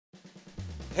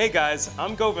Hey guys,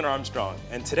 I'm Govind Armstrong,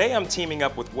 and today I'm teaming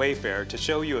up with Wayfair to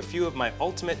show you a few of my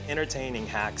ultimate entertaining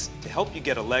hacks to help you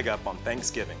get a leg up on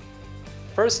Thanksgiving.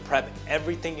 First, prep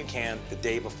everything you can the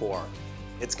day before.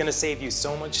 It's gonna save you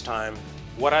so much time.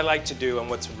 What I like to do, and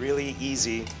what's really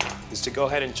easy, is to go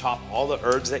ahead and chop all the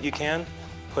herbs that you can,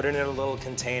 put it in a little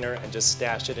container, and just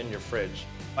stash it in your fridge.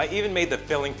 I even made the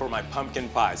filling for my pumpkin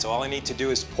pie, so all I need to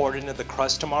do is pour it into the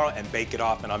crust tomorrow and bake it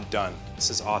off, and I'm done. This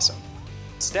is awesome.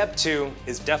 Step 2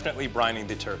 is definitely brining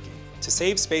the turkey. To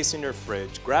save space in your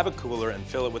fridge, grab a cooler and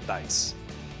fill it with ice.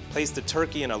 Place the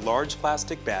turkey in a large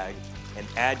plastic bag and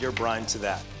add your brine to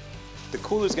that. The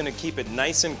cooler is going to keep it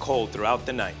nice and cold throughout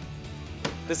the night.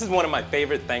 This is one of my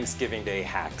favorite Thanksgiving Day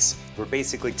hacks. We're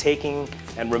basically taking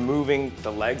and removing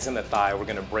the legs and the thigh. We're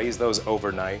going to braise those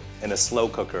overnight in a slow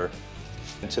cooker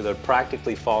until they're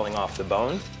practically falling off the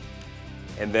bone.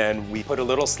 And then we put a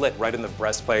little slit right in the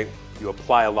breastplate. You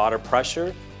apply a lot of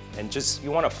pressure and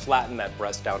you want to flatten that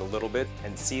breast out a little bit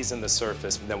and season the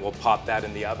surface. And then we'll pop that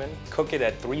in the oven. Cook it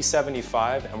at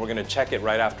 375 and we're going to check it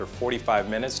right after 45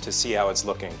 minutes to see how it's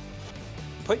looking.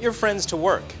 Put your friends to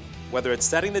work, whether it's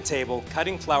setting the table,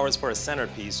 cutting flowers for a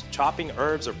centerpiece, chopping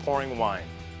herbs, or pouring wine.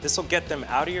 This will get them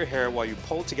out of your hair while you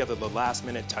pull together the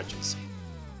last-minute touches.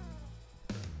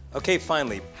 Okay,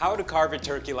 finally, how to carve a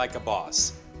turkey like a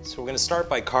boss. So we're going to start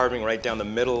by carving right down the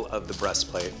middle of the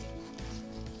breastplate.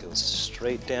 Goes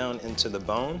straight down into the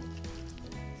bone.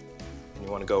 And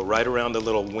you want to go right around the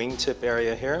little wingtip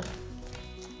area here.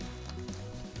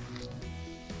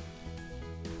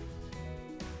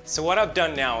 So what I've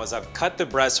done now is I've cut the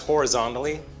breast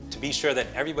horizontally to be sure that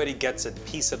everybody gets a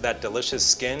piece of that delicious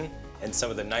skin and some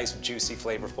of the nice, juicy,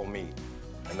 flavorful meat.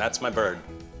 And that's my bird.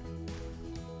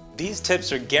 These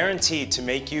tips are guaranteed to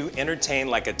make you entertain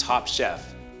like a top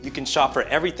chef. You can shop for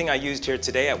everything I used here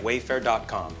today at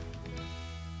wayfair.com.